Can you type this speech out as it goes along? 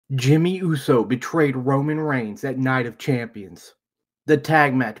Jimmy Uso betrayed Roman Reigns at Night of Champions. The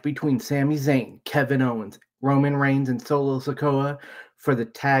tag match between Sami Zayn, Kevin Owens, Roman Reigns, and Solo Sikoa for the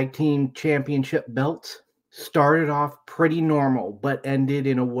tag team championship belts started off pretty normal, but ended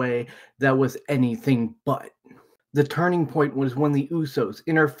in a way that was anything but. The turning point was when the Usos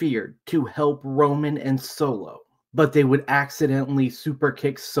interfered to help Roman and Solo, but they would accidentally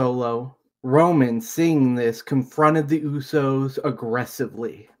superkick Solo. Roman, seeing this, confronted the Usos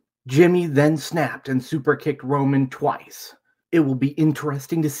aggressively. Jimmy then snapped and superkicked Roman twice. It will be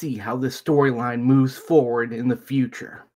interesting to see how this storyline moves forward in the future.